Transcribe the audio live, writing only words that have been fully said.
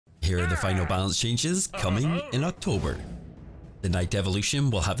here are the final balance changes coming in October. The Knight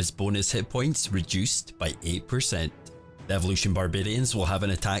Evolution will have its bonus hit points reduced by 8%. The Evolution Barbarians will have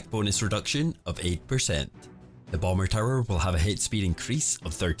an attack bonus reduction of 8%. The Bomber Tower will have a hit speed increase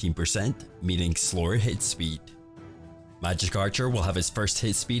of 13%, meaning slower hit speed. Magic Archer will have its first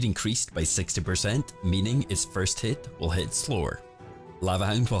hit speed increased by 60%, meaning its first hit will hit slower. Lava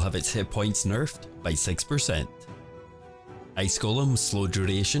Hound will have its hit points nerfed by 6%. Ice Golem's slow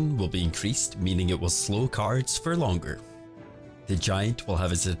duration will be increased, meaning it will slow cards for longer. The Giant will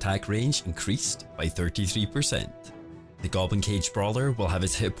have its attack range increased by 33%. The Goblin Cage Brawler will have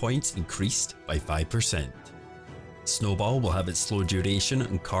its hit points increased by 5%. Snowball will have its slow duration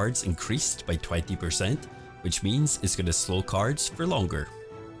on cards increased by 20%, which means it's going to slow cards for longer.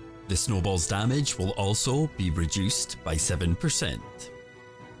 The Snowball's damage will also be reduced by 7%.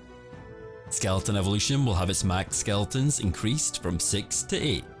 Skeleton Evolution will have its max skeletons increased from 6 to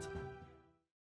 8.